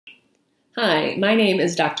Hi, my name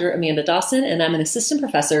is Dr. Amanda Dawson, and I'm an assistant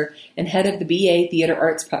professor and head of the BA Theater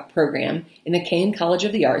Arts program in the Kane College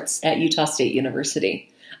of the Arts at Utah State University.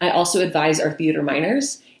 I also advise our theater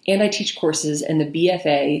minors, and I teach courses in the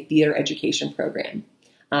BFA Theater Education program.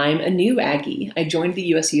 I'm a new Aggie. I joined the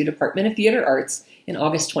USU Department of Theater Arts in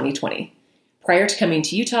August 2020. Prior to coming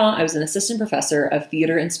to Utah, I was an assistant professor of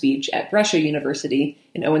theater and speech at Brescia University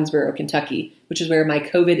in Owensboro, Kentucky, which is where my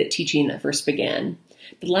COVID teaching first began.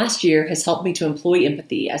 The last year has helped me to employ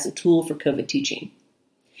empathy as a tool for COVID teaching.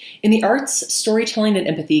 In the arts, storytelling and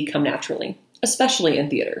empathy come naturally, especially in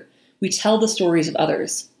theater. We tell the stories of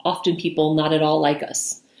others, often people not at all like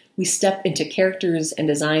us. We step into characters and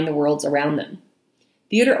design the worlds around them.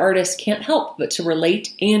 Theater artists can't help but to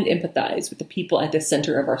relate and empathize with the people at the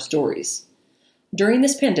center of our stories. During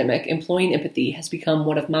this pandemic, employing empathy has become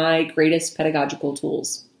one of my greatest pedagogical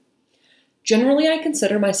tools. Generally, I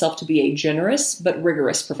consider myself to be a generous but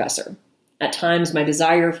rigorous professor. At times, my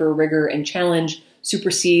desire for rigor and challenge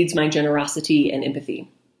supersedes my generosity and empathy.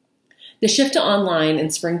 The shift to online in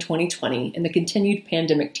spring 2020 and the continued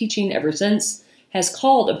pandemic teaching ever since has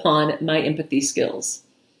called upon my empathy skills.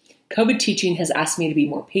 COVID teaching has asked me to be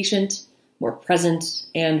more patient, more present,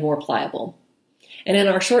 and more pliable. And in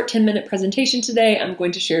our short 10-minute presentation today, I'm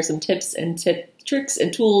going to share some tips and tricks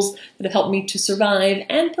and tools that have helped me to survive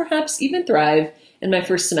and perhaps even thrive in my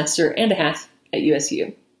first semester and a half at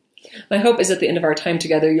USU. My hope is at the end of our time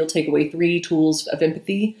together, you'll take away 3 tools of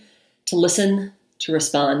empathy: to listen, to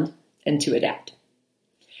respond, and to adapt.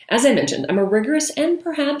 As I mentioned, I'm a rigorous and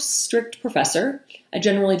perhaps strict professor. I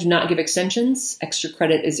generally do not give extensions. Extra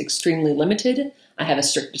credit is extremely limited. I have a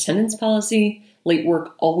strict attendance policy. Late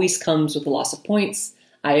work always comes with a loss of points.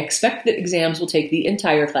 I expect that exams will take the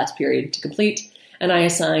entire class period to complete, and I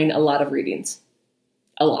assign a lot of readings.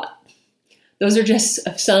 A lot. Those are just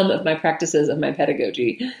some of my practices of my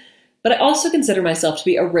pedagogy. But I also consider myself to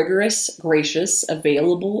be a rigorous, gracious,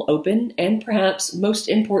 available, open, and perhaps most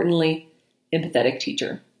importantly, empathetic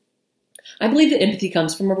teacher. I believe that empathy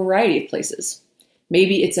comes from a variety of places.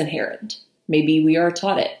 Maybe it's inherent. Maybe we are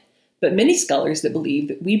taught it. But many scholars that believe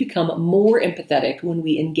that we become more empathetic when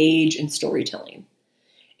we engage in storytelling.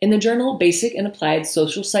 In the journal Basic and Applied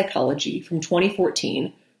Social Psychology from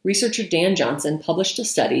 2014, researcher Dan Johnson published a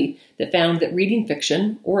study that found that reading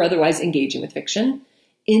fiction, or otherwise engaging with fiction,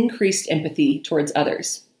 increased empathy towards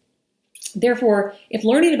others. Therefore, if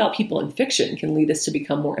learning about people in fiction can lead us to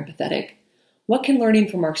become more empathetic, what can learning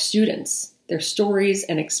from our students, their stories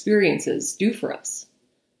and experiences do for us?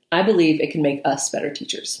 I believe it can make us better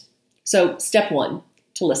teachers. So, step 1,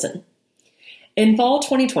 to listen. In fall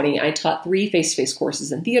 2020, I taught 3 face-to-face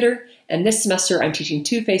courses in theater, and this semester I'm teaching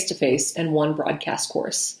 2 face-to-face and 1 broadcast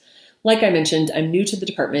course. Like I mentioned, I'm new to the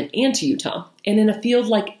department and to Utah, and in a field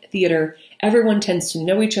like theater, everyone tends to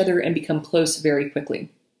know each other and become close very quickly.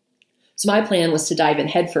 So my plan was to dive in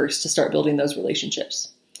headfirst to start building those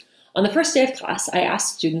relationships. On the first day of class, I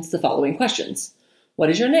asked students the following questions. What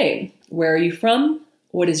is your name? Where are you from?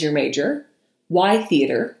 What is your major? Why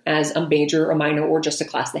theater, as a major, a minor, or just a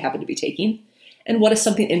class they happen to be taking? And what is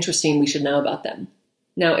something interesting we should know about them?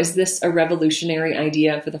 Now, is this a revolutionary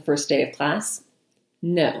idea for the first day of class?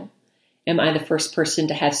 No. Am I the first person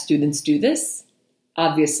to have students do this?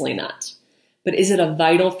 Obviously not. But is it a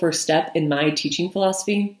vital first step in my teaching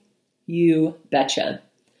philosophy? You betcha.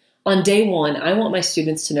 On day 1, I want my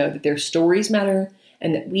students to know that their stories matter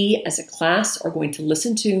and that we as a class are going to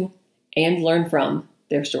listen to and learn from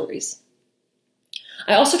their stories.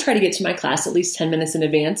 I also try to get to my class at least 10 minutes in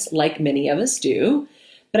advance, like many of us do,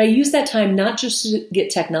 but I use that time not just to get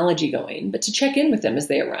technology going, but to check in with them as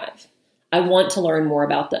they arrive. I want to learn more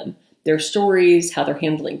about them, their stories, how they're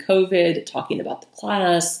handling COVID, talking about the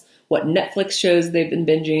class, what Netflix shows they've been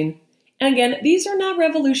binging. And again, these are not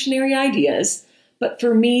revolutionary ideas, but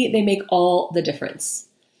for me, they make all the difference.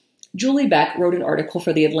 Julie Beck wrote an article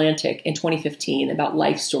for The Atlantic in 2015 about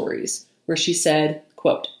life stories, where she said,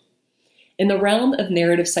 quote, "In the realm of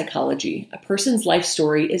narrative psychology, a person's life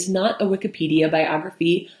story is not a Wikipedia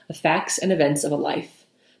biography of facts and events of a life,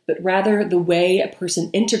 but rather the way a person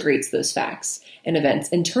integrates those facts and events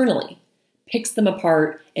internally, picks them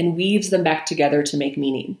apart, and weaves them back together to make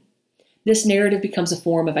meaning. This narrative becomes a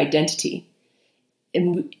form of identity,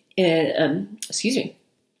 in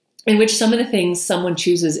which some of the things someone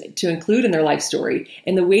chooses to include in their life story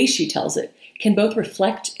and the way she tells it can both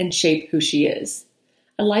reflect and shape who she is.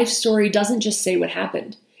 A life story doesn't just say what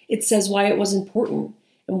happened. It says why it was important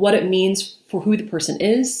and what it means for who the person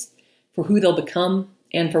is, for who they'll become,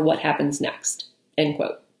 and for what happens next." End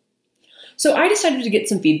quote. So I decided to get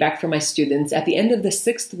some feedback from my students at the end of the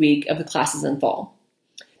 6th week of the classes in fall.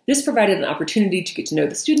 This provided an opportunity to get to know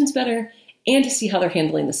the students better and to see how they're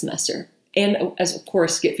handling the semester, and as of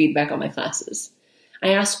course, get feedback on my classes. I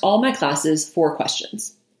asked all my classes 4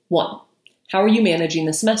 questions. 1, how are you managing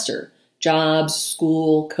the semester? Jobs,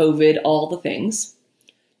 school, COVID, all the things.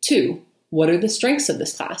 2, what are the strengths of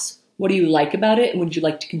this class? What do you like about it, and what would you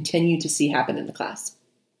like to continue to see happen in the class?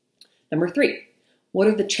 Number 3, what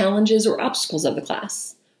are the challenges or obstacles of the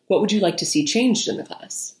class? What would you like to see changed in the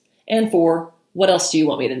class? And 4, what else do you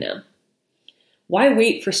want me to know? Why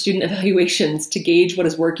wait for student evaluations to gauge what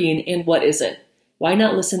is working and what isn't? Why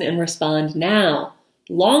not listen and respond now,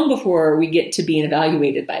 long before we get to being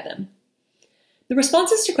evaluated by them? The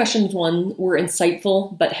responses to question 1 were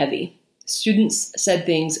insightful but heavy. Students said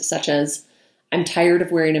things such as, I'm tired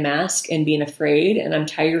of wearing a mask and being afraid, and I'm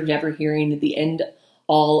tired of never hearing the end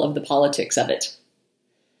all of the politics of it.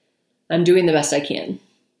 I'm doing the best I can.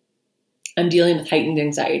 I'm dealing with heightened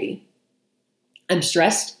anxiety. I'm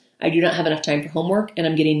stressed, I do not have enough time for homework, and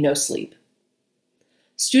I'm getting no sleep.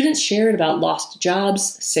 Students shared about lost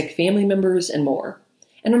jobs, sick family members, and more.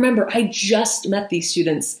 And remember, I just met these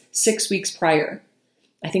students 6 weeks prior.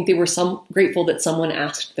 I think they were grateful that someone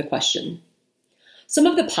asked the question. Some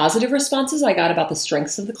of the positive responses I got about the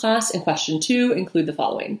strengths of the class in question 2 include the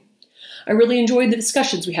following. I really enjoyed the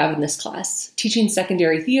discussions we have in this class. Teaching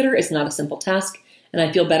secondary theater is not a simple task, and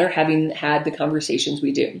I feel better having had the conversations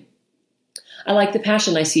we do. I like the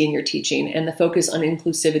passion I see in your teaching and the focus on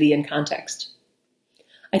inclusivity and context.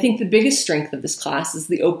 I think the biggest strength of this class is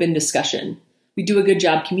the open discussion. We do a good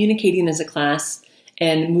job communicating as a class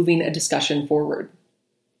and moving a discussion forward.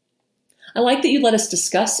 I like that you let us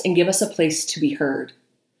discuss and give us a place to be heard.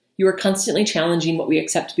 You are constantly challenging what we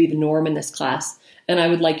accept to be the norm in this class, and I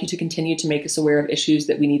would like you to continue to make us aware of issues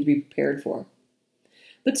that we need to be prepared for.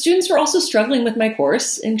 But students were also struggling with my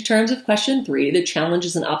course. In terms of question 3, the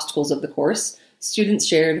challenges and obstacles of the course, students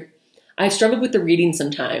shared, I've struggled with the reading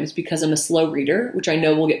sometimes because I'm a slow reader, which I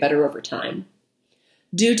know will get better over time.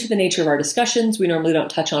 Due to the nature of our discussions, we normally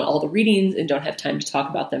don't touch on all the readings and don't have time to talk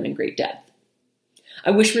about them in great depth.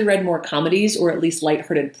 I wish we read more comedies or at least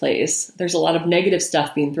lighthearted plays. There's a lot of negative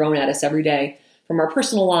stuff being thrown at us every day from our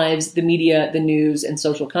personal lives, the media, the news, and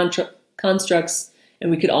social constructs, and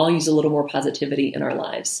we could all use a little more positivity in our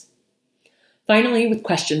lives. Finally, with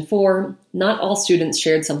question 4, not all students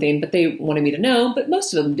shared something but they wanted me to know, but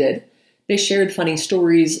most of them did. They shared funny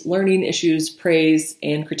stories, learning issues, praise,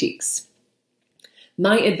 and critiques.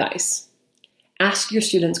 My advice, ask your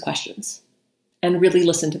students questions and really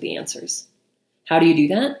listen to the answers. How do you do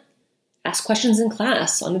that? Ask questions in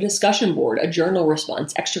class, on a discussion board, a journal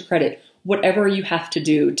response, extra credit, whatever you have to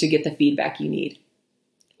do to get the feedback you need.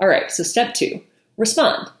 All right, so step 2,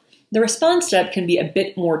 respond. The response step can be a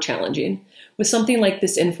bit more challenging. With something like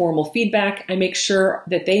this informal feedback, I make sure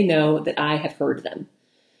that they know that I have heard them.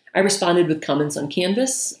 I responded with comments on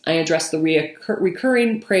Canvas. I addressed the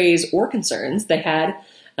recurring praise or concerns they had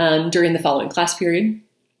during the following class period.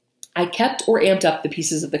 I kept or amped up the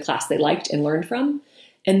pieces of the class they liked and learned from.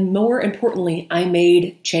 And more importantly, I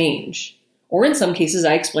made change. Or in some cases,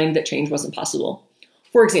 I explained that change wasn't possible.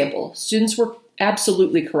 For example, students were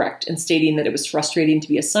absolutely correct in stating that it was frustrating to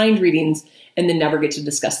be assigned readings and then never get to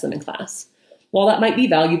discuss them in class. While that might be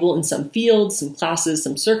valuable in some fields, some classes,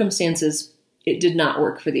 some circumstances, it did not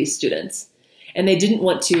work for these students. And they didn't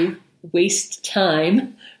want to waste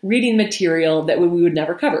time reading material that we would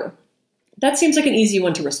never cover. That seems like an easy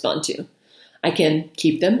one to respond to. I can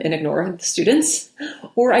keep them and ignore the students,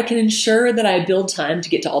 or I can ensure that I build time to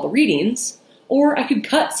get to all the readings, or I could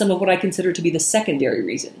cut some of what I consider to be the secondary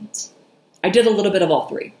reasons. I did a little bit of all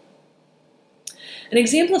 3. An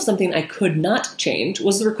example of something I could not change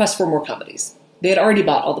was the request for more comedies. They had already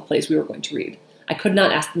bought all the plays we were going to read. I could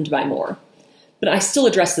not ask them to buy more. But I still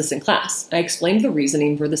addressed this in class. I explained the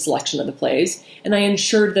reasoning for the selection of the plays, and I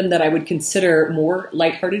ensured them that I would consider more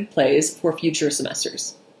lighthearted plays for future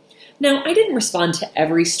semesters. Now, I didn't respond to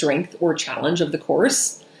every strength or challenge of the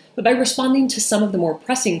course, but by responding to some of the more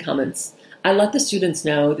pressing comments, I let the students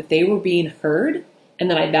know that they were being heard and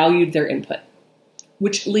that I valued their input.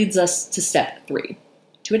 Which leads us to step 3,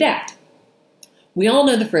 to adapt. We all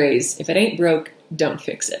know the phrase, if it ain't broke, don't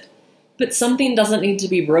fix it. But something doesn't need to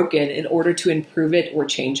be broken in order to improve it or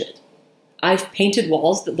change it. I've painted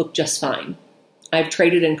walls that look just fine. I've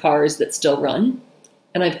traded in cars that still run,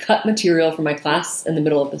 and I've cut material for my class in the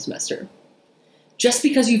middle of the semester. Just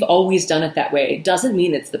because you've always done it that way doesn't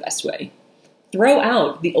mean it's the best way. Throw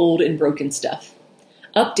out the old and broken stuff.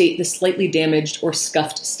 Update the slightly damaged or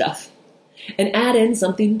scuffed stuff. And add in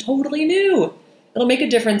something totally new. It'll make a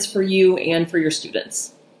difference for you and for your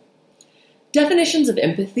students. Definitions of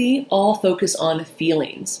empathy all focus on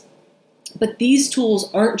feelings. But these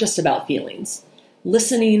tools aren't just about feelings.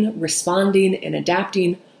 Listening, responding, and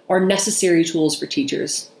adapting are necessary tools for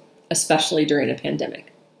teachers, especially during a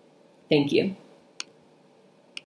pandemic. Thank you.